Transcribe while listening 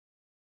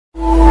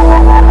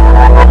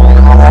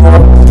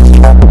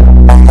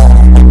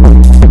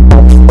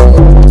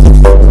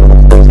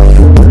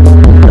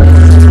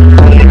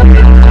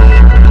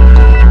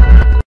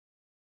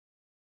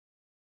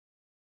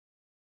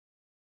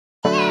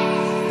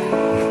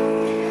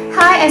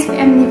Hi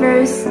SPM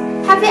Universe,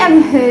 have you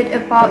ever heard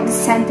about the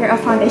Center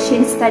of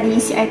Foundation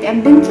Studies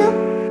UiTM Dengkil?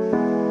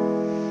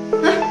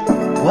 Huh?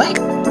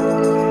 What?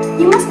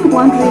 You must be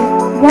wondering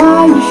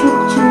why you should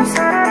choose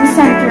the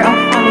Center of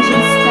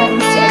Foundation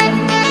Studies UiTM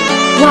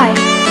Dengkil. Why?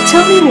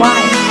 Tell me why.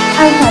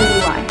 I'll tell you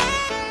why.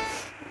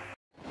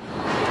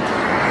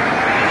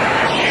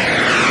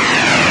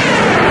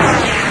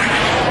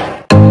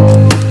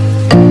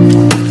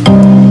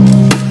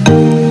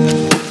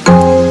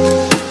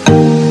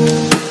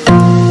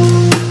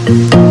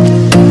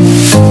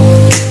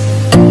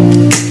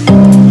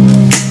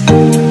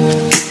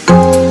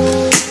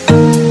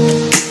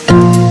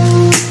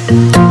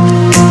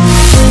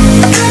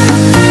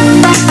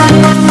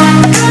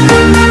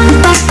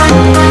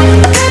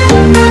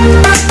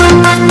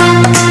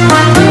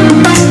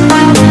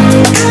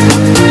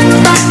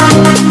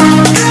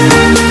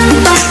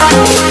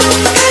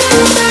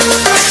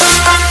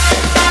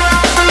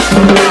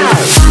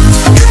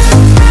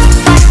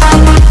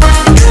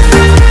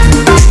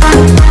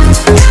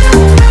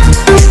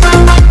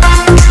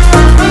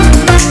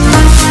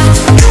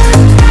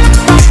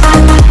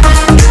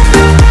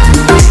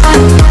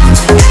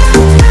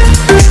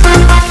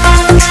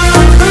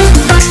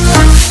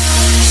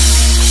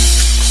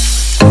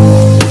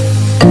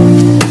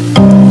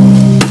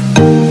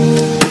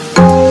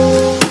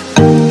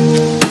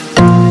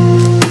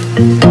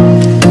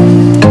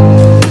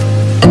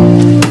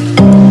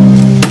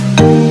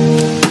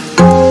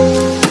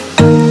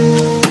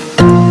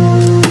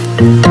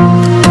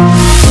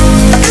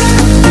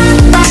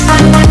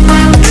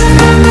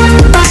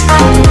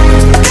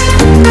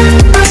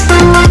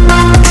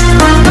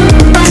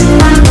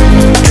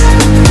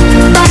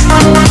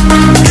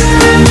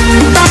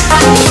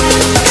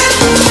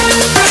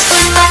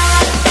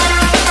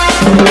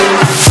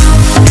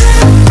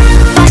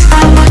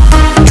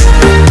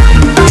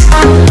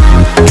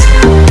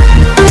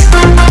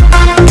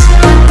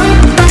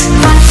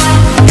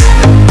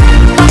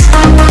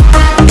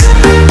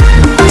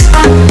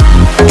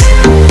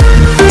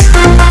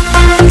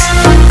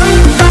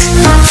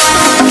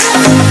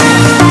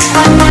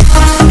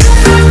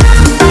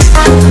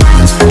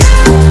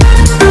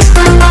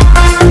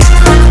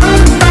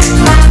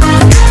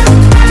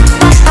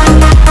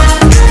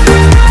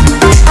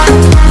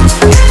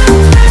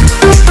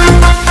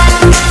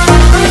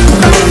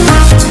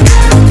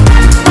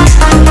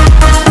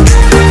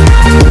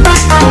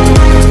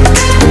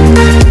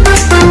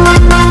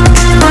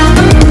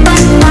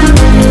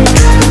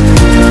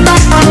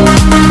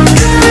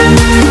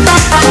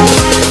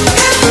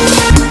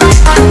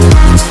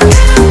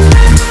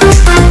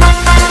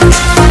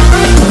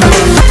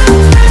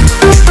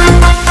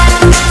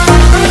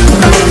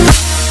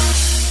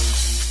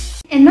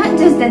 And not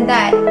just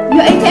that,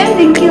 UiTM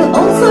Dengkil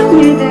also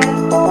near the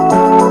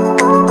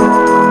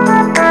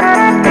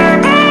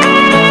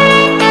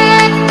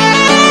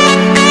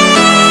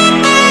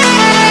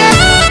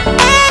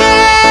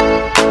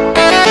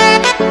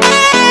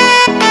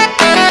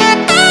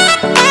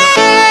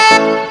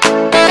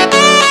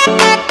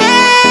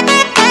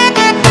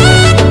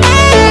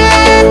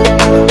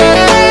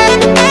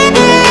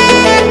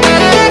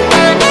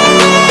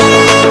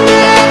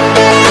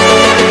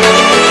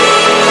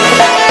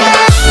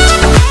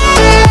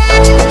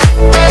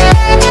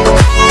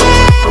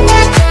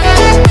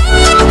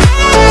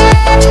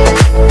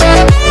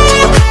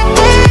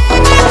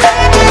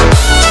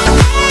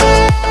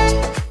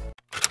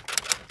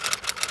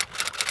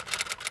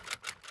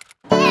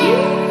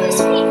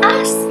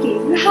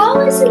how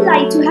is it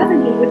like to have a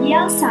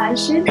remedial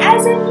session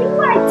as a new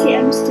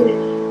UiTM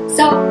student?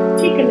 So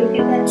take a look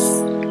at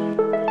this.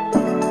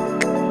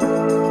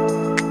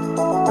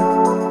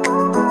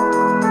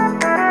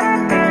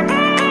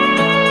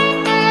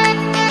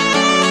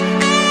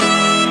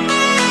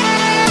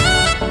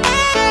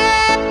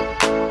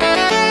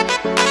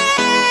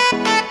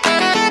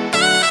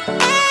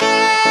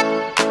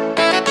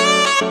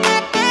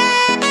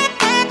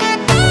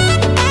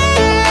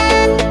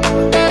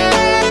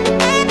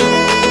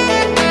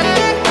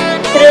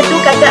 Tu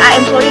kata I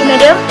am sorry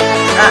madam,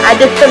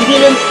 ada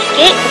tervillain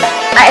sikit.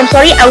 I am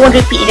sorry, I won't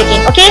repeat it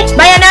again. Okay,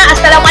 bye Ana.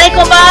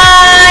 Assalamualaikum,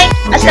 bye.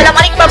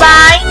 Assalamualaikum, bye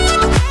bye.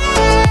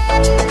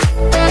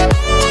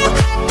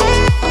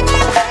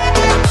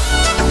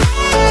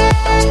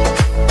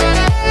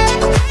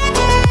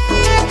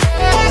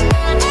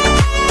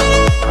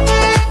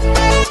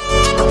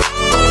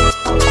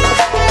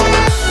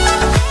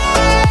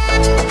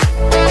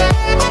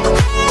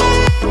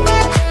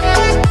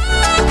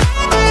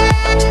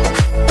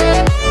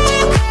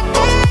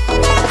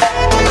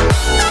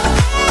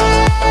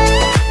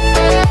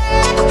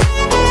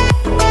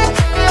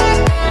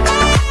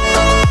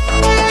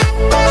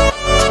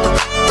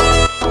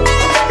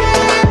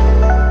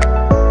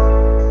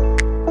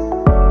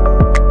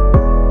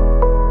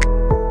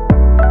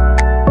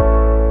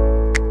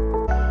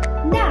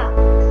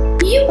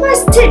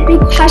 Did be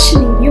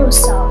questioning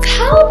yourself,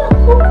 how about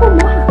Coco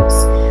Mars?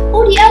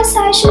 ODL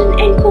session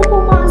and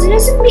Coco Mars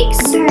doesn't make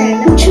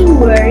sense. Don't you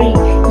worry,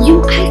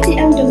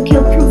 UiTM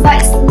Dengkil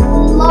provides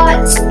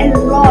lots and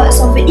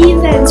lots of even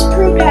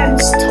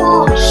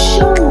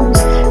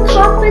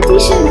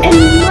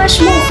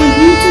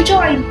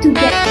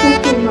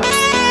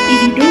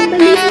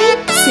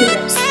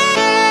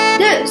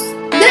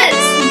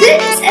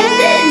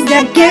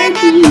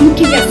you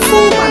can get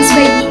 4 months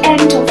by the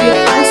end of your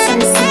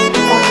Asasi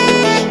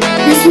foundation.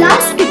 This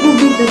last bit will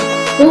be the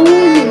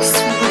bonus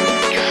one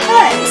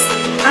because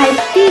I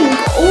think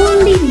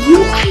only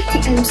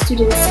UiTM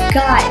students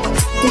got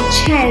the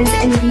chance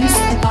and these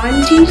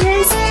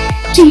advantages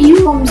to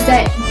use forms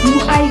that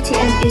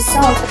UiTM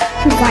itself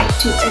provide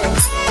to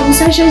us,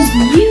 such as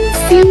New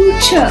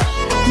Future,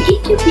 the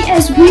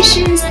EQPS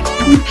Wishes,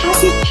 the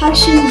Passive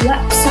Passion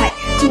website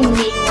to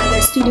make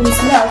the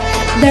students love.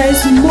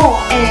 There's more,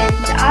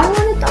 and I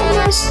want to talk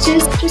much,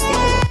 just take a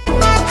look.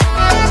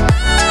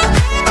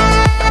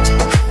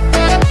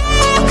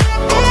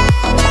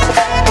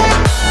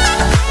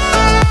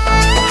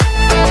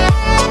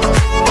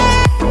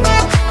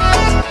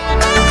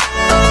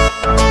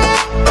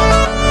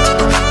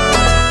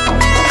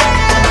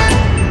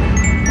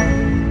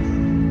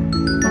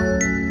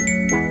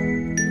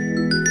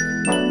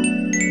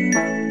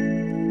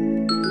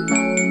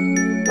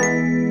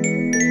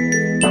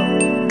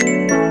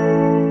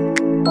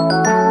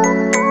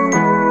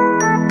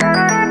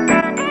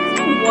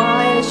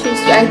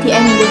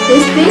 UiTM in the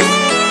first place?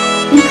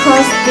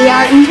 Because they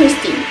are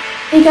interesting.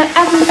 They got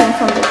everything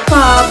from the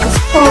club, the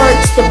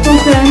sports, the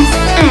programs,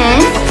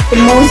 and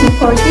the most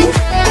important,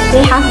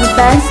 they have the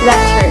best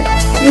lecturer.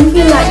 You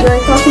feel like you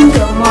are talking to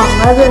a mom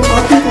rather than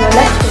talking to a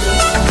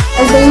lecturers,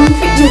 as they don't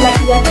treat you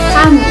like their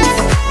families.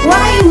 What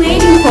are you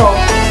waiting for?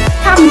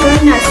 Come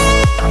join us.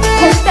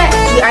 Hashtag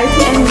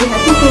UiTM be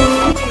happy too.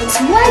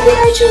 Why did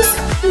I choose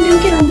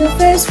Dengkil in the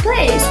first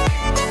place?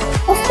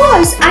 Of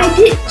course, I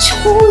did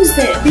choose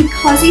it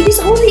because it is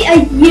only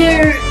a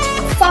year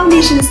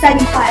foundation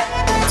study, but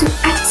to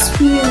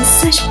experience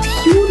such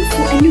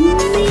beautiful and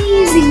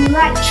amazing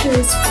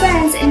lecturers,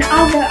 friends, and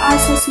other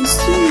Asasi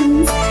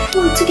students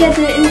put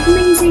together and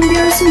amazing. They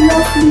are so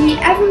lovely.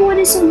 Everyone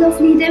is so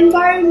lovely. The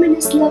environment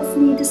is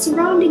lovely. The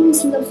surrounding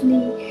is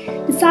lovely.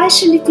 The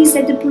facilities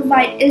that they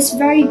provide is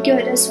very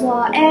good as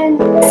well. And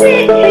that's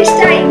it.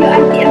 Hashtag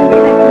UiTM.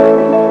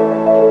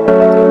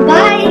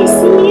 Bye.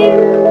 See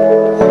you.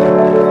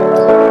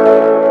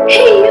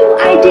 Hey you,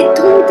 I did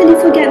totally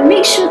forget.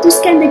 Make sure to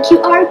scan the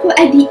QR code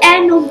at the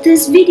end of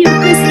this video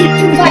because it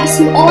provides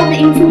you all the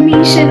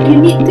information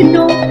you need to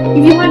know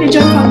if you want to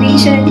join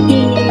foundation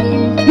in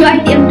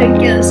UiTM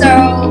Dengkil.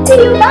 So,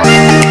 see you,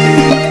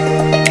 bye!